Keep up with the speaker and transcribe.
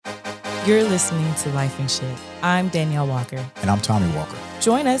You're listening to Life and Shit. I'm Danielle Walker. And I'm Tommy Walker.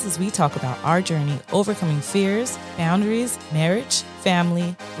 Join us as we talk about our journey overcoming fears, boundaries, marriage,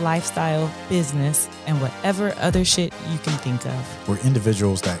 family, lifestyle, business, and whatever other shit you can think of. We're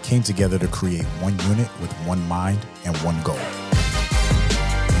individuals that came together to create one unit with one mind and one goal.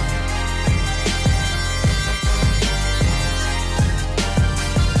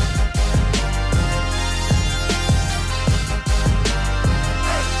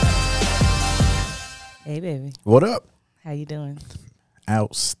 Hey, baby. What up? How you doing?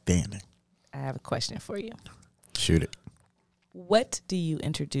 Outstanding. I have a question for you. Shoot it. What do you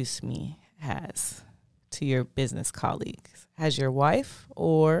introduce me as to your business colleagues? As your wife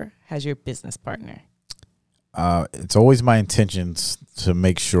or as your business partner? It's always my intentions to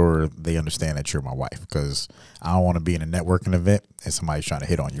make sure they understand that you're my wife, because I don't want to be in a networking event and somebody's trying to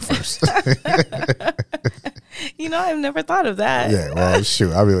hit on you first. You know, I've never thought of that. Yeah, well,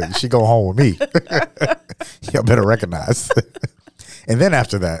 shoot. I mean, she go home with me. Y'all better recognize. And then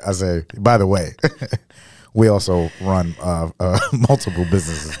after that, I say, by the way, we also run multiple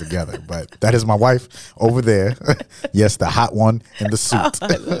businesses together. But that is my wife over there. Yes, the hot one in the suit. Oh,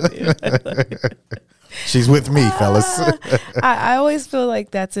 I love you. I love you. She's with me, fellas. I always feel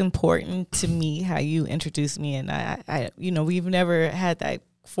like that's important to me, how you introduce me. And I we've never had that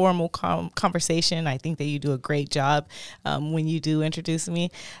formal conversation. I think that you do a great job when you do introduce me.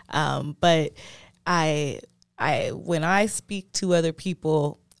 But when I speak to other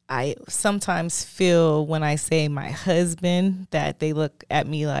people, I sometimes feel when I say my husband that they look at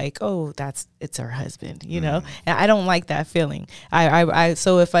me like, oh, it's her husband, you know? And I don't like that feeling.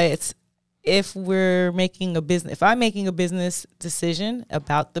 So if I'm making a business decision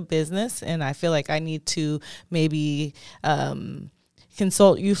about the business and I feel like I need to maybe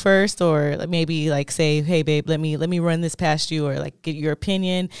consult you first, or maybe like say, hey babe, let me run this past you, or like get your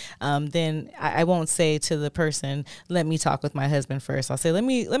opinion, then I won't say to the person, let me talk with my husband first. I'll say, let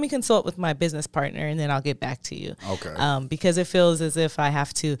me consult with my business partner and then I'll get back to you. Okay. Because it feels as if I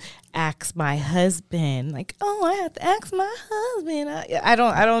have to ask my husband, like, oh, I have to ask my husband. I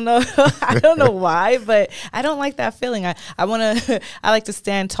don't know. I don't know why, but I don't like that feeling. I like to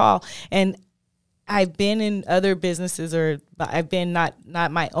stand tall. And I've been in other businesses, or I've been not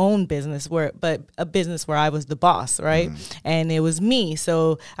my own business, but a business where I was the boss, right? And it was me.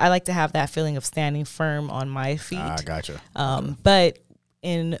 So I like to have that feeling of standing firm on my feet. Gotcha. But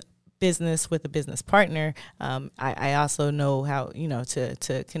in business with a business partner, I also know how,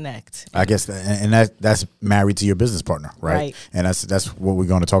 to connect. I guess that's married to your business partner, right? And that's what we're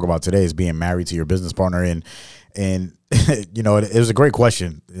going to talk about today, is being married to your business partner. And it was a great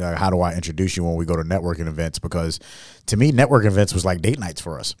question. How do I introduce you when we go to networking events? Because to me, networking events was like date nights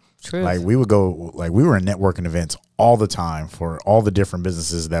for us. True. Like we were in networking events all the time for all the different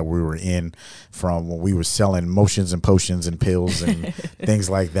businesses that we were in, from when we were selling motions and potions and pills and things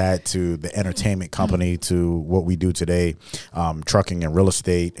like that, to the entertainment company, to what we do today, trucking and real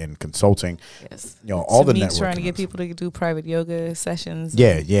estate and consulting. Yes. All the networking trying to get events. people to do private yoga sessions.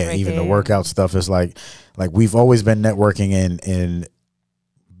 Yeah. Right Even there. the workout stuff is like we've always been networking and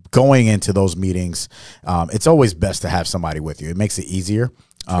going into those meetings. It's always best to have somebody with you. It makes it easier.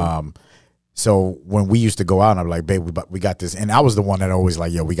 So when we used to go out, and I'm like, babe, we got this. And I was the one that always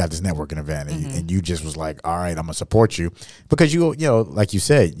like, yo, we got this networking event. And you just was like, all right, I'm going to support you. Because like you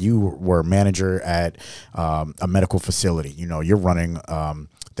said, you were a manager at a medical facility. You're running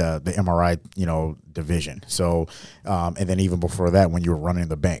the MRI, division. So, and then even before that, when you were running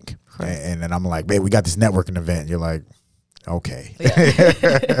the bank. And then I'm like, babe, we got this networking event. And you're like, okay.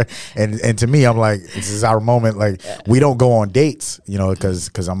 Yeah. and to me, I'm like, this is our moment. Like, we don't go on dates,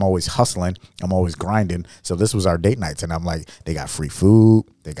 because I'm always hustling. I'm always grinding. So this was our date nights. And I'm like, they got free food.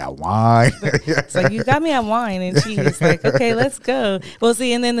 They got wine. It's like, you got me at wine and cheese. Like, okay, let's go. Well,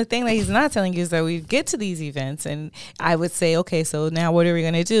 see, and then the thing that he's not telling you is that we get to these events and I would say, okay, so now what are we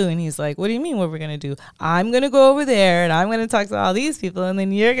going to do? And he's like, what do you mean what we're going to do? I'm going to go over there and I'm going to talk to all these people. And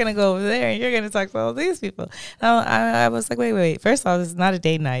then you're going to go over there and you're going to talk to all these people. Now, I was like, wait. First of all, this is not a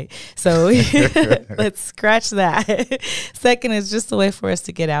date night. So let's scratch that. Second, it's just a way for us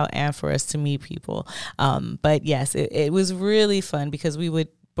to get out and for us to meet people. But yes, it was really fun because we would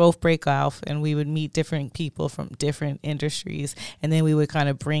both break off and we would meet different people from different industries, and then we would kind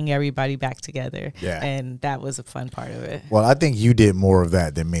of bring everybody back together. Yeah. And that was a fun part of it. Well, I think you did more of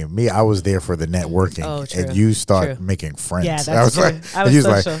that than me. I was there for the networking. Oh, true. And you start making friends. Yeah, that's true. I was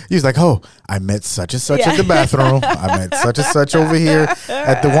social. He was like, oh, I met such and such at the bathroom. I met such and such over here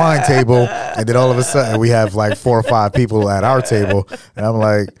at the wine table. And then all of a sudden we have like 4 or 5 people at our table. And I'm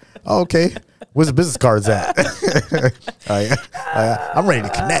like, oh, okay. Where's the business cards at? I'm ready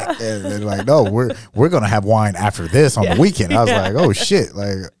to connect. And they're like, no, we're gonna have wine after this on the weekend. I was like, oh shit,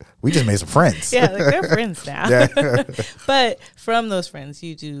 like we just made some friends. Yeah, like they're friends now. Yeah. But from those friends,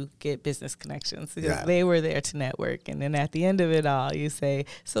 you do get business connections because they were there to network. And then at the end of it all, you say,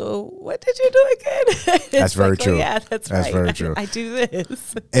 so what did you do again? That's very true. Yeah, that's right. Very true. I do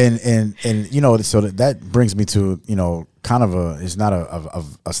this. And you know, so that brings me to, you know, kind of it's not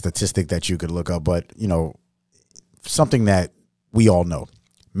a statistic that you could look up, but, you know, something that we all know.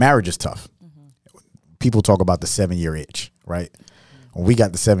 Marriage is tough. People talk about the 7-year itch, right? When we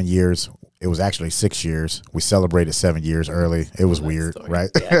got the 7 years, it was actually 6 years. We celebrated 7 years early. It was weird, story. Right?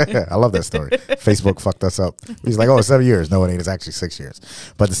 Yeah. I love that story. Facebook fucked us up. He's like, oh, it's 7 years. No, it ain't. It's actually 6 years.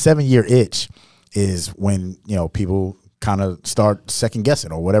 But the 7-year itch is when, you know, people kind of start second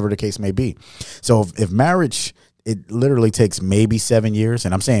guessing or whatever the case may be. So if marriage, it literally takes maybe 7 years,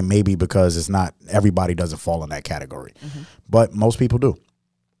 and I'm saying maybe because it's not, everybody doesn't fall in that category, but most people do.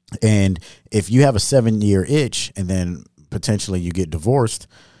 And if you have a 7-year itch and then potentially you get divorced,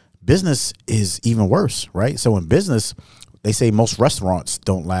 business is even worse, right? So in business, they say most restaurants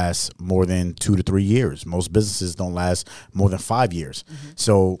don't last more than 2 to 3 years. Most businesses don't last more than 5 years.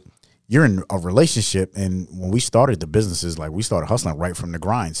 So you're in a relationship, and when we started the businesses, like we started hustling right from the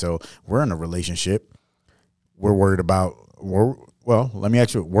grind. So we're in a relationship. We're worried about, well, let me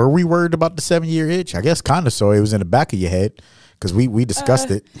ask you, were we worried about the 7-year itch? I guess kind of so. It was in the back of your head because we discussed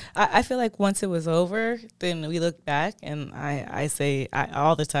it. I feel like once it was over, then we look back, and I say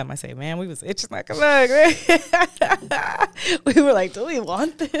all the time, I say, man, we was itching like a bug, right? We were like, do we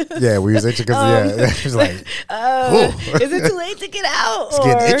want this? Yeah, we was itching because, it was like, is it too late to get out? It's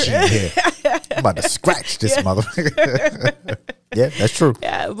getting itchy in here. I'm about to scratch this motherfucker. Yeah, that's true.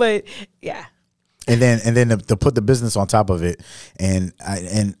 Yeah, but yeah. And then to put the business on top of it, and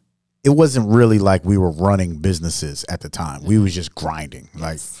it wasn't really like we were running businesses at the time. We was just grinding.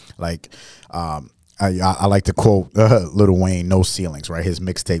 I like to quote Lil Wayne, "No ceilings," right? His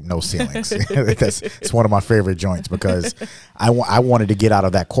mixtape, "No Ceilings." It's one of my favorite joints because I wanted to get out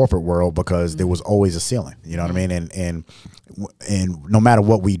of that corporate world because there was always a ceiling. You know what I mean? And no matter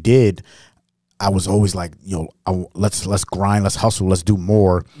what we did, I was always like, let's grind, let's hustle, let's do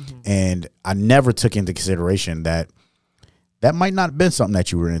more. And I never took into consideration that might not have been something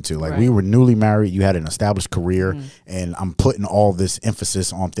that you were into. Like we were newly married, you had an established career, and I'm putting all this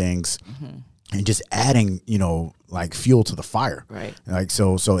emphasis on things and just adding, like fuel to the fire. Right. Like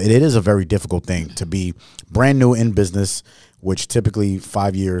so it is a very difficult thing to be brand new in business, which typically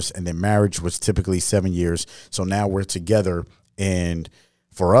 5 years, and then marriage was typically 7 years. So now we're together, and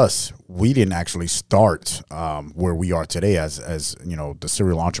for us, we didn't actually start where we are today as the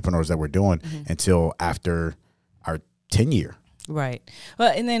serial entrepreneurs that we're doing until after our 10-year. Right.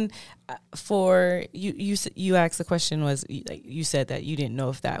 Well, and then for you asked the question was, you said that you didn't know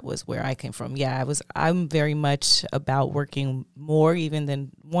if that was where I came from. Yeah, I'm very much about working more, even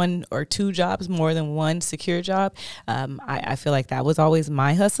than 1 or 2 jobs, more than one secure job. I feel like that was always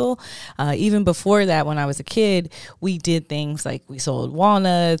my hustle. Even before that, when I was a kid, we did things like we sold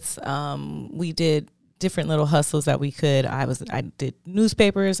walnuts. We did different little hustles that we could. I did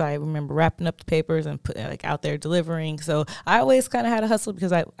newspapers. I remember wrapping up the papers and put out there delivering. So I always kind of had a hustle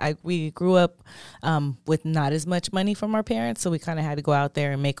because we grew up with not as much money from our parents, so we kind of had to go out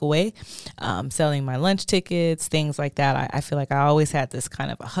there and make a way, selling my lunch tickets, things like that. I feel like I always had this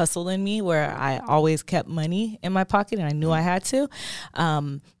kind of a hustle in me where I always kept money in my pocket, and I knew I had to.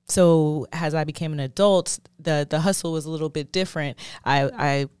 So as I became an adult, the hustle was a little bit different.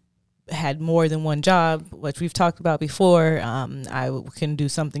 I had more than one job, which we've talked about before. I can do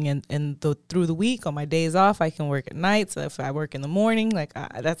something through the week on my days off. I can work at night. So if I work in the morning,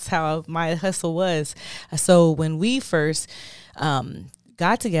 that's how my hustle was. So when we first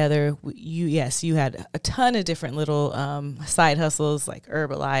got together, you had a ton of different little side hustles like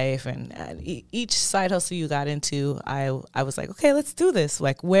Herbalife, and each side hustle you got into, I was like, okay, let's do this.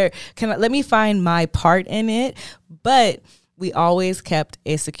 Like, let me find my part in it, but we always kept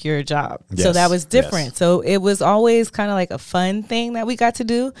a secure job. Yes, so that was different. Yes. So it was always kind of like a fun thing that we got to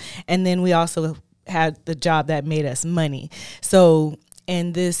do. And then we also had the job that made us money. So,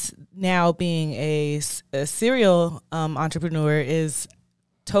 and this now being a serial entrepreneur is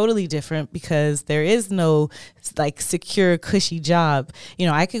totally different because there is no secure, cushy job.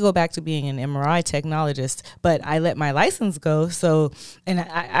 I could go back to being an MRI technologist, but I let my license go. So, and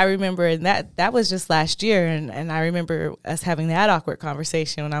I remember, and that was just last year. And I remember us having that awkward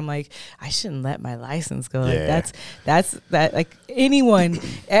conversation when I'm like, I shouldn't let my license go. Yeah. That's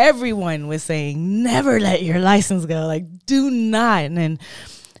everyone was saying, never let your license go. Do not. And then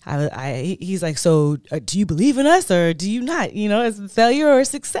he's like, so do you believe in us or do you not? You know, it's failure or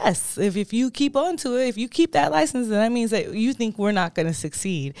success. If you keep on to it, if you keep that license, then that means that you think we're not going to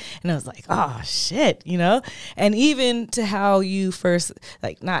succeed. And I was like, oh shit, you know. And even to how you first,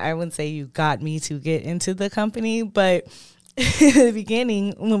 like, not, I wouldn't say you got me to get into the company, but in the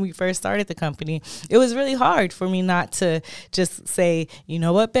beginning, when we first started the company, it was really hard for me not to just say, you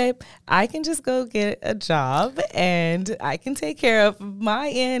know what, babe, I can just go get a job and I can take care of my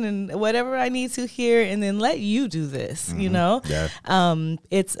end and whatever I need to here, and then let you do this. You know,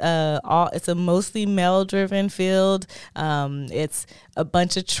 it's a mostly male driven field. It's a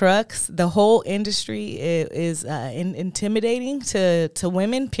bunch of trucks. The whole industry is intimidating to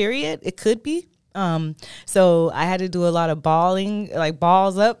women. Period. It could be. So I had to do a lot of balling, like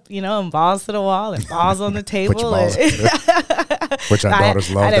balls up, you know, and balls to the wall and balls on the table. Put your balls which our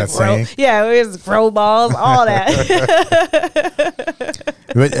daughters love that saying. Yeah, we just throw balls, all that.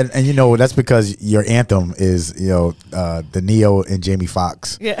 and you know, that's because your anthem is, you know, the Neo and Jamie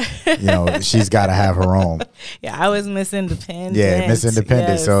Foxx. Yeah. You know, she's got to have her own. Yeah, I was Miss Independent. Yeah, Miss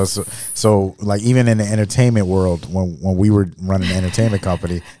Independent. Yes. So like even in the entertainment world, when we were running an entertainment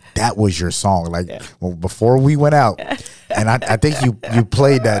company, that was your song. Like before we went out, and I think you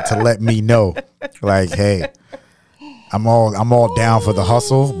played that to let me know, like, hey, I'm all down for the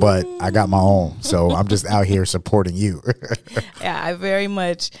hustle, but I got my own, so I'm just out here supporting you. Yeah, I very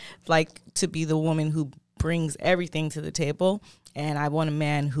much like to be the woman who brings everything to the table, and I want a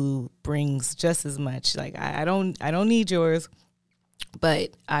man who brings just as much. Like I don't need yours,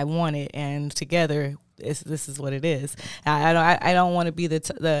 but I want it, and together. This is what it is. I don't want to be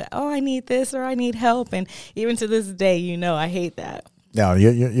the I need this or I need help, and even to this day, you know, I hate that. No,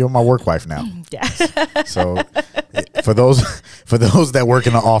 you're my work wife now. Yeah. So for those that work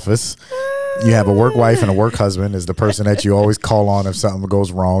in the office, you have a work wife and a work husband is the person that you always call on if something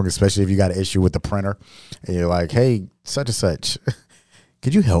goes wrong, especially if you got an issue with the printer, and you're like, hey, such and such.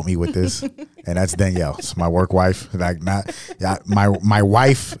 Could you help me with this? And that's Danielle. It's my work wife. Like my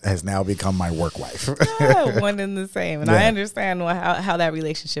wife has now become my work wife. One and the same. And I understand how that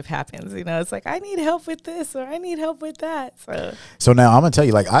relationship happens. You know, it's like, I need help with this or I need help with that. So now I'm going to tell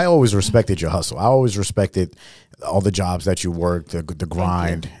you, like, I always respected your hustle. I always respected all the jobs that you worked, the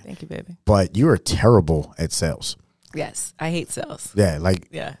grind. Thank you, baby. But you are terrible at sales. Yes. I hate sales. Yeah. Like,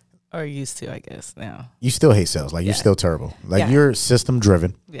 yeah. Or used to, I guess, now. You still hate sales. Like, you're still terrible. Like, you're system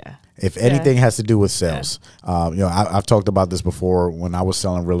driven. Yeah. If anything has to do with sales, you know, I've talked about this before when I was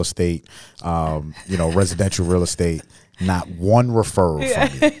selling real estate, you know, residential real estate. Not one referral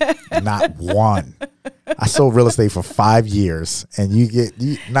from you. Not one. I sold real estate for 5 years, and you get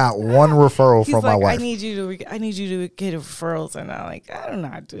not one referral from my wife. I need you to get referrals, and I'm like, I do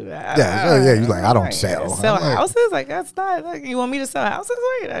not do that. Yeah. You're like, I don't sell. Sell houses? Like, that's not. Like, you want me to sell houses?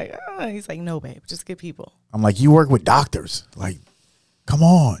 Like, he's like, no, babe, just get people. I'm like, you work with doctors. Like, come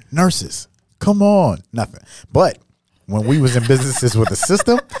on, nurses. Come on, nothing. But when we was in businesses with a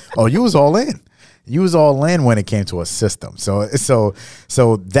system, you was all in. You was all in when it came to a system. So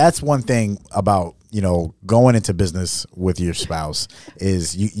that's one thing about, you know, going into business with your spouse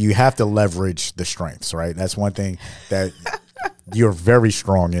is you have to leverage the strengths, right? That's one thing that you're very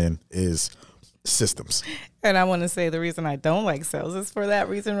strong in is systems. And I want to say the reason I don't like sales is for that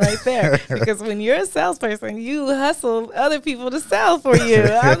reason right there. Because when you're a salesperson, you hustle other people to sell for you.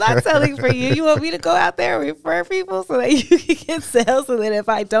 I'm not selling for you. You want me to go out there and refer people so that you can get sales, so that if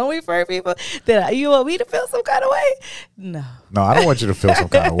I don't refer people, then you want me to feel some kind of way? No. No, I don't want you to feel some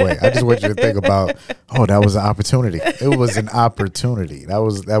kind of way. I just want you to think about, that was an opportunity. It was an opportunity. That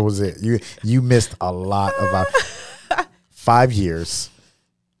was it. You missed a lot of 5 years,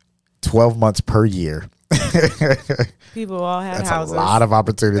 12 months per year. People all had houses. A lot of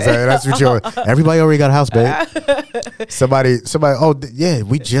opportunities. That's what you're. Everybody already got a house, babe. Somebody. Oh yeah,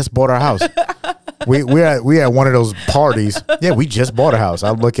 we just bought our house. We had one of those parties. Yeah, we just bought a house.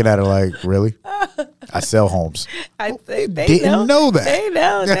 I'm looking at it like, really? I sell homes. They didn't know that.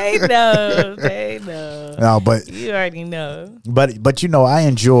 They know. No, but you already know. But you know, I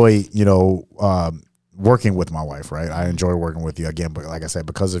enjoy, you know, working with my wife, right? I enjoy working with you again, but like I said,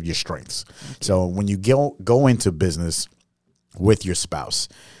 because of your strengths. So when you go into business with your spouse,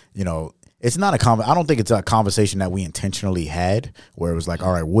 you know, it's not I don't think it's a conversation that we intentionally had where it was like,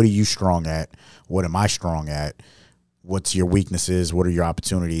 all right, what are you strong at? What am I strong at? what's your weaknesses, what are your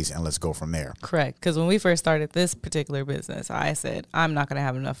opportunities, and let's go from there. Correct. Because when we first started this particular business, I said, I'm not going to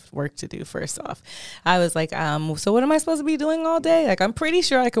have enough work to do, first off. I was like, so what am I supposed to be doing all day? Like, I'm pretty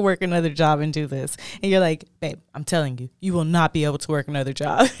sure I could work another job and do this. And you're like, babe, I'm telling you, you will not be able to work another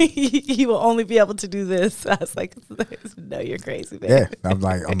job. You will only be able to do this. I was like, no, you're crazy, babe. Yeah,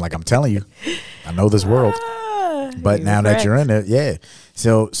 I'm telling you, I know this world. But now that you're in it, yeah.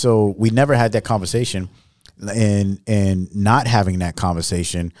 So we never had that conversation. And not having that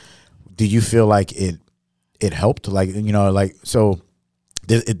conversation, do you feel like it helped? Like, so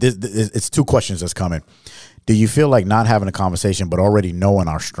it's two questions that's coming. Do you feel like not having a conversation but already knowing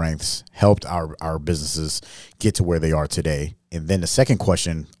our strengths helped our businesses get to where they are today? And then the second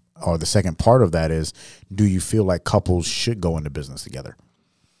question, or the second part of that, is, do you feel like couples should go into business together?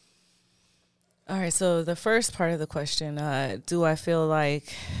 All right, so the first part of the question, do I feel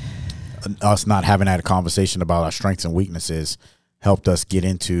like us not having that conversation about our strengths and weaknesses helped us get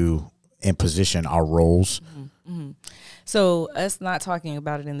into and position our roles? Mm-hmm. So us not talking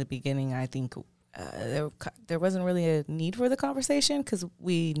about it in the beginning, I think there wasn't really a need for the conversation because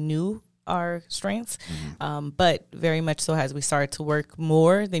we knew our strengths, but very much so as we started to work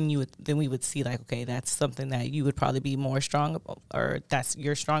more, then we would see like, okay, that's something that you would probably be more strong about, or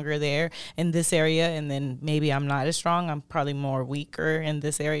you're stronger there in this area, and then maybe I'm not as strong, I'm probably more weaker in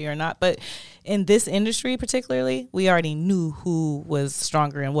this area or not. But in this industry particularly, we already knew who was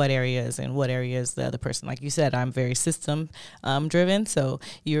stronger in what areas and what areas the other person. Like you said, I'm very system driven, so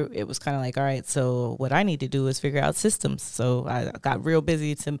it was kind of like, all right, so what I need to do is figure out systems. So I got real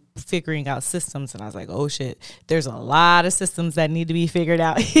busy to figuring out systems, and I was like, oh shit, there's a lot of systems that need to be figured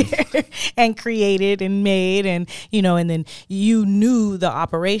out here and created and made, and and then you knew the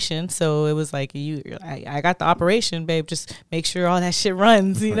operation, so it was like, I got the operation, babe, just make sure all that shit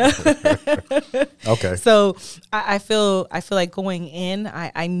runs, Okay. So I feel like going in,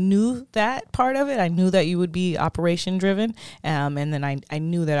 I knew that part of it. I knew that you would be operation driven, and then I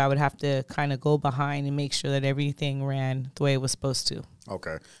knew that I would have to kind of go behind and make sure that everything ran the way it was supposed to.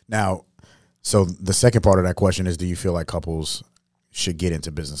 Okay. Now, so the second part of that question is, do you feel like couples should get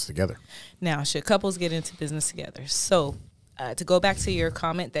into business together? Now, should couples get into business together? So to go back to your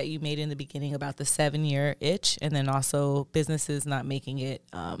comment that you made in the beginning about the 7-year itch, and then also businesses not making it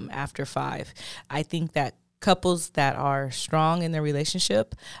after 5, I think that couples that are strong in their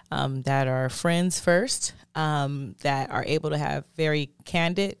relationship, that are friends first, that are able to have very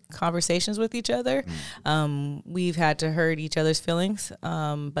candid conversations with each other. We've had to hurt each other's feelings,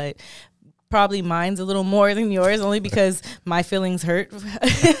 but probably mine's a little more than yours, only because my feelings hurt.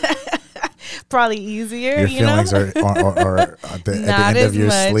 Probably easier. Your feelings are at the end of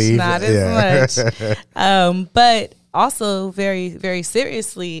your sleeve. Not as much. But also very, very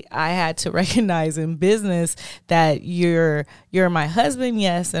seriously, I had to recognize in business that you're my husband,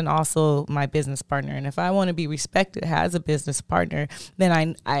 yes, and also my business partner. And if I want to be respected as a business partner,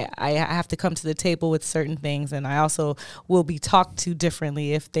 then I have to come to the table with certain things, and I also will be talked to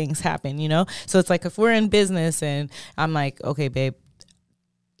differently if things happen, So it's like if we're in business and I'm like, okay, babe,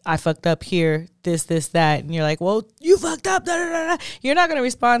 I fucked up here, this, that, and you're like, well, you fucked up, da, da, da, da. You're not going to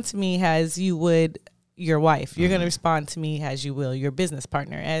respond to me as you would your wife. You're going to respond to me as you will your business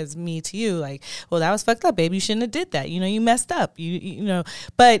partner, as me to you. Like, well, that was fucked up, babe. You shouldn't have did that. You messed up.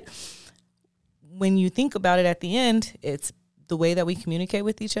 But when you think about it at the end, it's the way that we communicate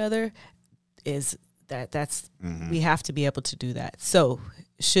with each other is that's we have to be able to do that. So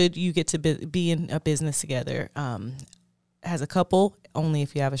should you get to be in a business together as a couple, only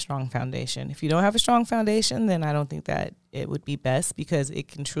if you have a strong foundation. If you don't have a strong foundation, then I don't think that it would be best, because it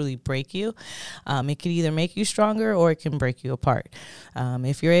can truly break you. It can either make you stronger or it can break you apart.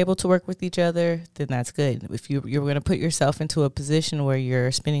 If you're able to work with each other, then that's good. If you're going to put yourself into a position where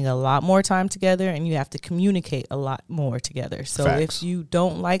you're spending a lot more time together and you have to communicate a lot more together. So Facts. If you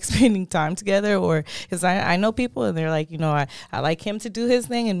don't like spending time together, or because I know people and they're like, I like him to do his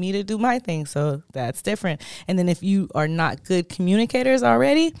thing and me to do my thing. So that's different. And then if you are not good communicators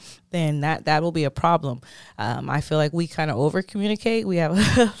already, then that will be a problem. I feel like we kind of over communicate. We have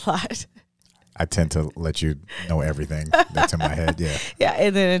a lot. I tend to let you know everything that's in my head. Yeah. Yeah.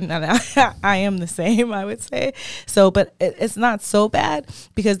 And then I am the same, I would say. So, but it's not so bad,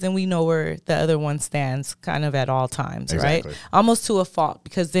 because then we know where the other one stands kind of at all times. Exactly. Right. Almost to a fault,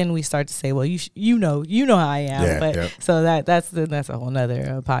 because then we start to say, well, you know how I am. Yeah, but yep. So that's a whole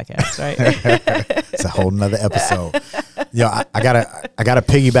nother podcast, right? It's a whole nother episode. Yeah. I gotta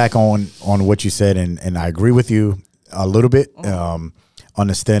piggyback on what you said. And I agree with you a little bit, on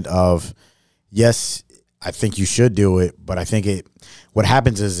the extent of, yes, I think you should do it, but I think what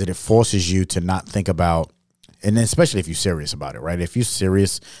happens is that it forces you to not think about and especially if you're serious about it, right? If you're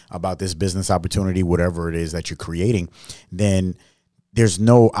serious about this business opportunity, whatever it is that you're creating, then there's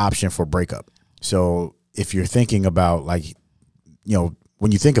no option for breakup. So if you're thinking about like, you know,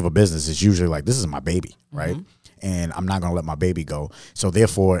 when you think of a business, it's usually like, this is my baby, right? And I'm not going to let my baby go. So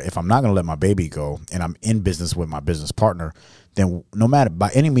therefore, if I'm not going to let my baby go and I'm in business with my business partner, then no matter by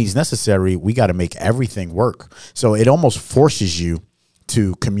any means necessary, we got to make everything work. So it almost forces you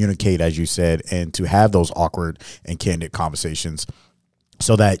to communicate, as you said, and to have those awkward and candid conversations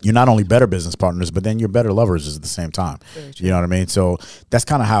so that you're not only better business partners, but then you're better lovers at the same time. You know what I mean? So that's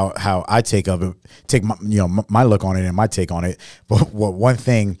kind of how I take my, you know, my look on it and my take on it. But what one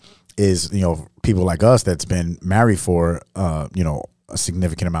thing is, you know, people like us that's been married for, you know, a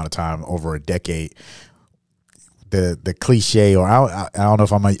significant amount of time, over a decade, the cliche, or I don't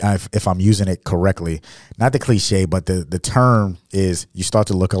know if I'm using it correctly, not the cliche, but the term is you start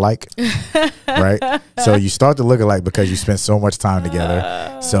to look alike, right? So you start to look alike because you spend so much time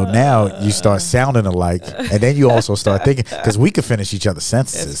together. So now you start sounding alike, and then you also start thinking, because we could finish each other's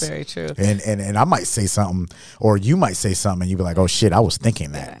sentences. That's very true. And I might say something, or you might say something, and you'd be like, oh shit, I was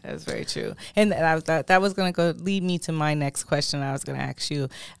thinking that. Yeah, that's very true. And that was going to lead me to my next question. I was going to ask you,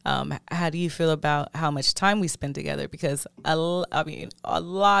 how do you feel about how much time we spend together? Because a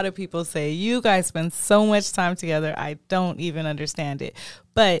lot of people say, you guys spend so much time together, I don't even understand it.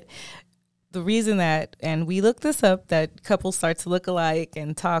 But the reason that, and we looked this up, that couples start to look alike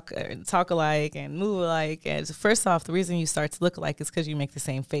and talk alike and move alike. And first off, the reason you start to look alike is because you make the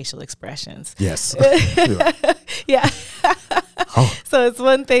same facial expressions. Yes. Yeah. Oh. So it's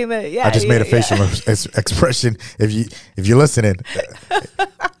one thing that, I just made a facial expression. If you're listening,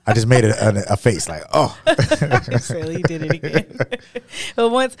 I just made a face like, oh. He did it again. But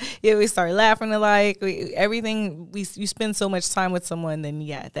once we start laughing alike, you spend so much time with someone, then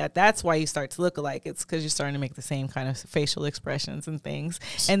that's why you start to look alike. It's because you're starting to make the same kind of facial expressions and things.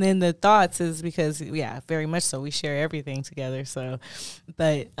 And then the thoughts is because, very much so, we share everything together. So,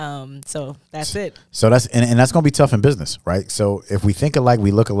 but so that's it. So that's and that's gonna be tough in business, right? So if we think alike,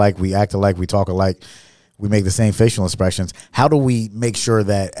 we look alike, we act alike, we talk alike, we make the same facial expressions. How do we make sure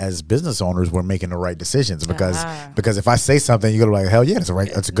that as business owners we're making the right decisions? Because if I say something, you're gonna be like, hell yeah,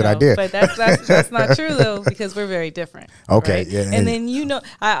 that's a good idea. But that's not true though, because we're very different. Okay, right? yeah. And then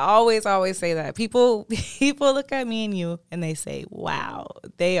I always say that people look at me and you and they say, wow,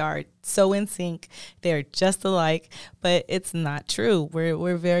 they are so in sync, they're just alike, but it's not true.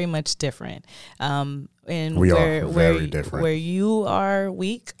 We're very much different. And we are very different. Where you are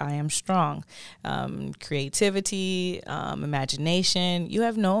weak, I am strong. Creativity, imagination. You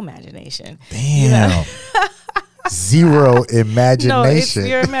have no imagination. Damn. Zero imagination. No,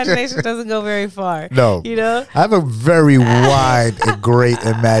 your imagination doesn't go very far. No. You know? I have a very wide and great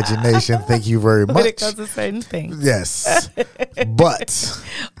imagination. Thank you very much. When it comes to certain things. Yes. But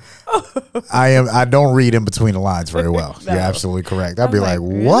I don't read in between the lines very well. No. You're absolutely correct. I'd be like,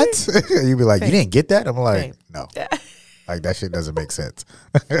 really? What? You'd be like, you didn't get that? I'm like, no. Like, that shit doesn't make sense.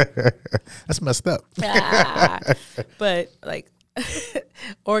 That's messed up. But like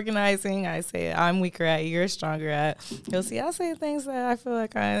organizing, I say I'm weaker at, you're stronger at. You'll see, I say things that I feel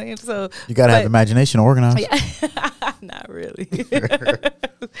like so you gotta have imagination to organize. Yeah, not really.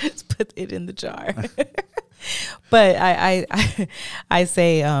 Just put it in the jar. But I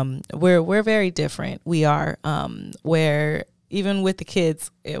say we're very different. We are where even with the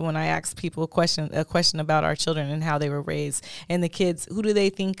kids, when I ask people a question about our children and how they were raised, and the kids, who do they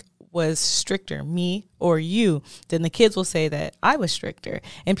think was stricter, me or you? Then the kids will say that I was stricter,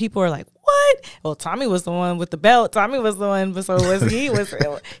 and people are like, "What? Well, Tommy was the one with the belt. Tommy was the one, so was he?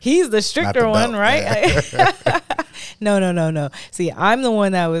 He's the stricter one, right?" No. See, I'm the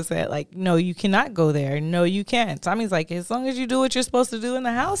one that was like, no, you cannot go there. No, you can't. Tommy's like, as long as you do what you're supposed to do in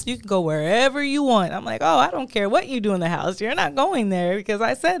the house, you can go wherever you want. I'm like, oh, I don't care what you do in the house. You're not going there because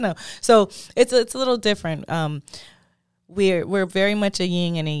I said no. So it's a little different. We're very much a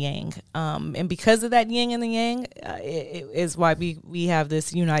yin and a yang, and because of that yin and the yang, it is why we have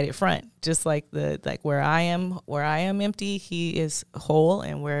this united front. Just like where I am empty, he is whole,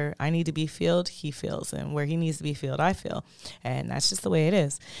 and where I need to be filled, he fills, and where he needs to be filled, I fill, and that's just the way it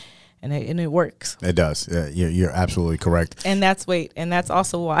is. And it works. It does. Yeah, you're absolutely correct. And that's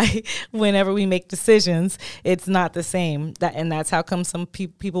also why whenever we make decisions, it's not the same. And that's how come some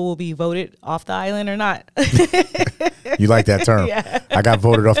people will be voted off the island or not. You like that term? Yeah. I got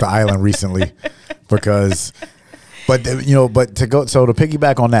voted off the island recently because, but to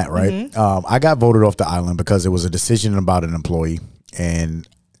piggyback on that, right? Mm-hmm. I got voted off the island because it was a decision about an employee, and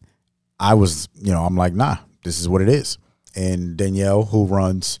I was, I'm like, nah, this is what it is. And Danielle, who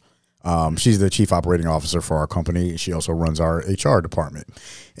runs She's the chief operating officer for our company. She also runs our HR department.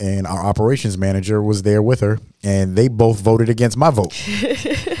 And our operations manager was there with her, and they both voted against my vote.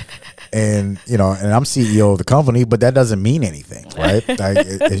 And, and I'm CEO of the company, but that doesn't mean anything, right?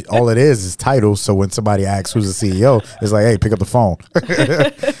 Like, all it is title. So when somebody asks who's the CEO, it's like, hey, pick up the phone.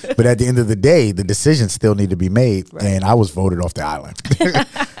 But at the end of the day, the decisions still need to be made. Right. And I was voted off the island.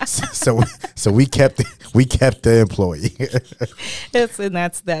 so we kept the employee. And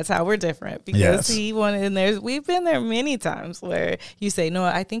that's how we're different, because he wanted, and we've been there many times where you say, no,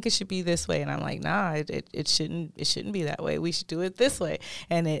 I think it should be this way, and I'm like, nah, it shouldn't be that way. We should do it this way,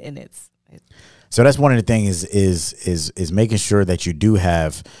 and it's. So that's one of the things is making sure that you do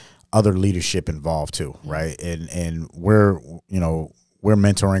have other leadership involved too, right? And we're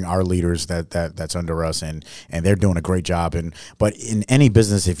mentoring our leaders that's under us, and they're doing a great job. But in any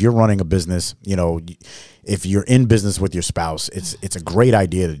business, if you're running a business, if you're in business with your spouse, it's a great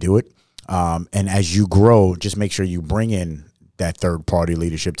idea to do it. And as you grow, just make sure you bring in that third party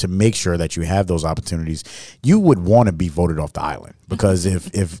leadership to make sure that you have those opportunities. You would want to be voted off the island, because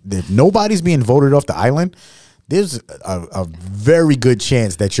if nobody's being voted off the island, there's a very good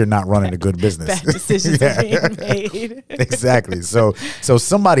chance that you're not running a good business. Bad decisions are being made. Exactly. So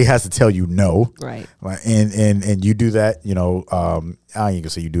somebody has to tell you no. Right. And you do that, I ain't gonna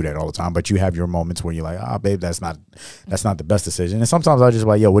say you do that all the time, but you have your moments where you're like, babe, that's not the best decision. And sometimes I just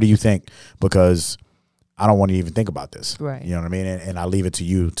like, yo, what do you think? Because I don't want to even think about this. Right. You know what I mean? And I leave it to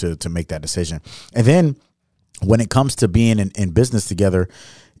you to make that decision. And then when it comes to being in business together,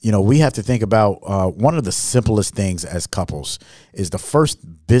 we have to think about one of the simplest things as couples is the first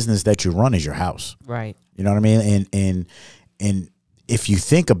business that you run is your house. Right. You know what I mean? And if you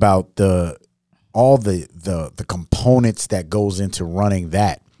think about all the components that goes into running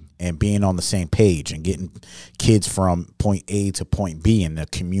that and being on the same page and getting kids from point A to point B and the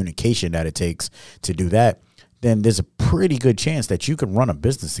communication that it takes to do that, then there's a pretty good chance that you can run a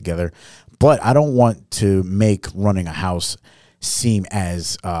business together. But I don't want to make running a house seem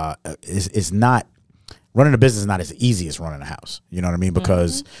as is not running a business is not as easy as running a house. You know what I mean?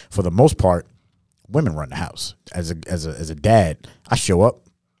 Because for the most part, women run the house. As a dad, I show up.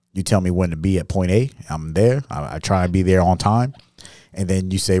 You tell me when to be at point A. I'm there. I try and be there on time. And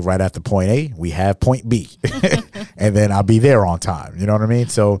then you say right after point A, we have point B. And then I'll be there on time. You know what I mean?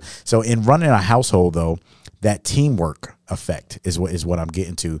 So in running a household, though, that teamwork effect is what I'm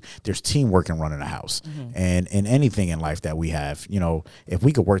getting to. There's teamwork in running a house. And in anything in life that we have, if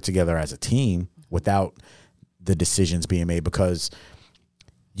we could work together as a team without the decisions being made, because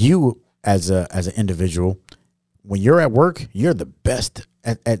you as an individual, when you're at work, you're the best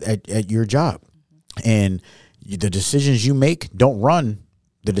at your job. And the decisions you make don't run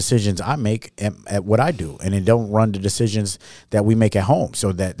the decisions I make at what I do, and it don't run the decisions that we make at home.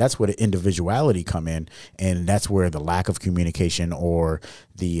 So that's where the individuality come in, and that's where the lack of communication or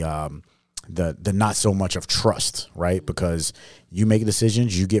the not so much of trust, right? Because you make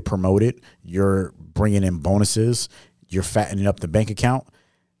decisions, you get promoted, you're bringing in bonuses, you're fattening up the bank account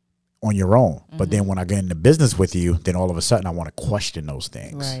on your own. But then when I get into business with you, then all of a sudden I want to question those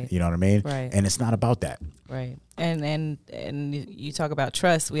things. Right. You know what I mean? Right. And it's not about that. Right. And you talk about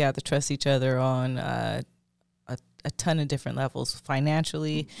trust. We have to trust each other on a ton of different levels: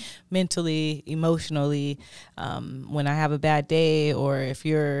 financially, mentally, emotionally. When I have a bad day, or if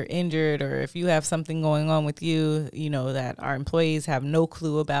you're injured, or if you have something going on with you, that our employees have no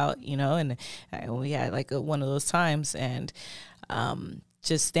clue about, and we had one of those times, and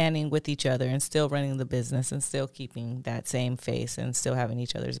just standing with each other and still running the business and still keeping that same face and still having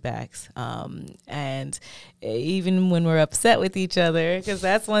each other's backs. And even when we're upset with each other, because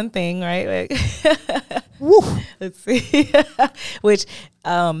that's one thing, right? Let's see. Which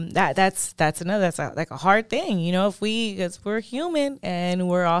that's like a hard thing, because we're human and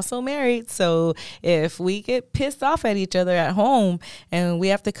we're also married. So if we get pissed off at each other at home and we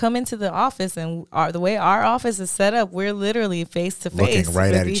have to come into the office, and the way our office is set up, we're literally face to face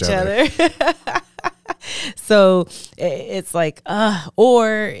right with each other. So it's like,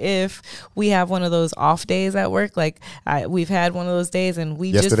 or if we have one of those off days at work, we've had one of those days, and we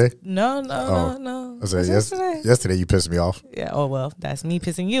yesterday? No. I said yesterday you pissed me off. Yeah. Oh well, that's me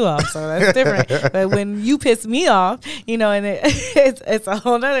pissing you off, so that's different. But when you piss me off, and it's a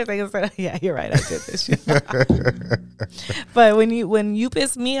whole other thing. It's like, yeah, you're right, I did this shit. But when you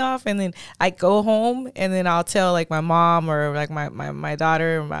piss me off, and then I go home, and then I'll tell my mom or my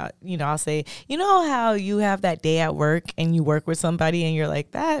daughter about, I'll say, how you have that day at work and you work with somebody and you're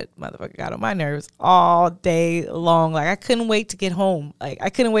like, that motherfucker got on my nerves all day long. I couldn't wait to get home. I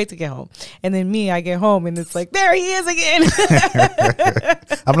couldn't wait to get home. And then I get home and it's like, there he is again.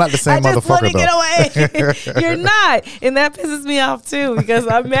 I'm not the same I just want motherfucker to get away. You're not. And that pisses me off too because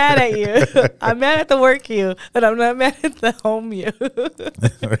I'm mad at you. I'm mad at the work you, and I'm not mad at the home you.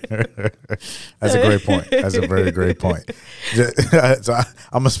 That's a great point. That's a very great point. So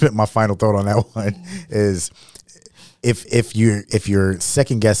I'm gonna spit my final thought on that one is if you're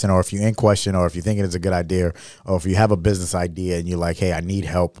second guessing, or if you're in question, or if you're thinking it's a good idea, or if you have a business idea and you're like, hey, I need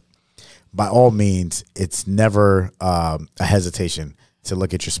help, by all means, it's never a hesitation to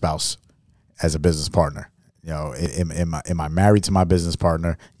look at your spouse as a business partner. You know, am I married to my business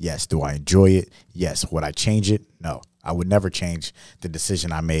partner? Yes. Do I enjoy it? Yes. Would I change it? No. I would never change the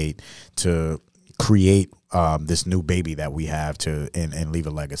decision I made to create this new baby that we have and leave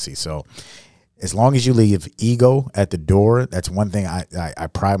a legacy. So as long as you leave ego at the door, that's one thing I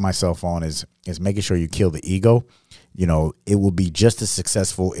pride myself on is making sure you kill the ego. You know, it will be just as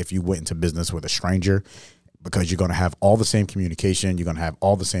successful if you went into business with a stranger, because you're going to have all the same communication. You're going to have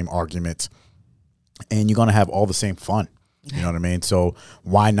all the same arguments, and you're going to have all the same fun. You know what I mean? So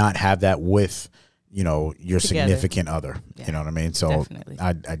why not have that with, you know, your significant other? Yeah. You know what I mean? So definitely.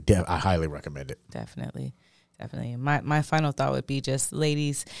 I highly recommend it. Definitely. My final thought would be just,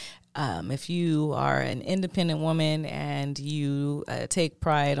 ladies, if you are an independent woman and you take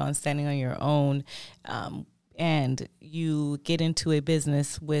pride on standing on your own, and you get into a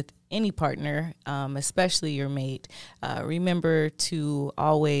business with any partner, especially your mate, remember to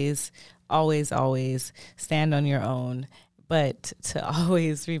always stand on your own, but to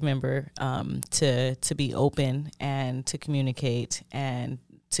always remember to be open and to communicate and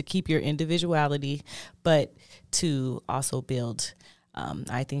to keep your individuality, but to also build.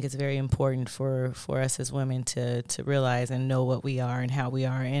 I think it's very important for us as women to realize and know what we are and how we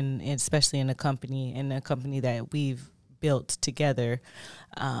are, and especially in a company that we've built together.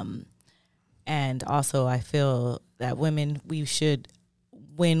 And also, I feel that women, we should,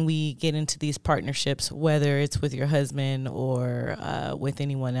 when we get into these partnerships, whether it's with your husband or with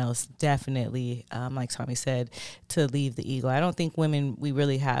anyone else, definitely, like Tommy said, to leave the ego. I don't think women, we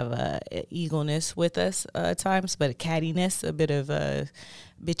really have egoness with us at times, but a cattiness, a bit of a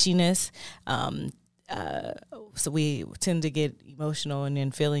bitchiness. So we tend to get emotional and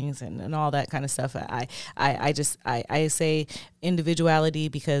in feelings and all that kind of stuff. I say individuality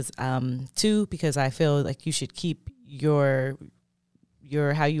because I feel like you should keep your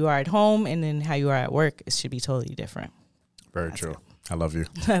how you are at home, and then how you are at work, it should be totally different. Very true. I love you.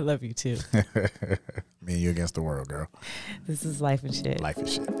 I love you too. Me and you against the world, girl. This is Life and Shit. Life and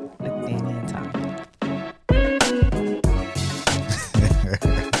Shit. With Danny and Tommy.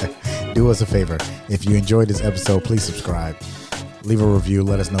 Do us a favor. If you enjoyed this episode, please subscribe. Leave a review.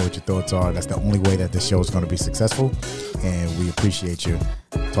 Let us know what your thoughts are. That's the only way that this show is going to be successful. And we appreciate you.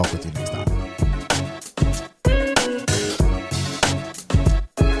 Talk with you next time.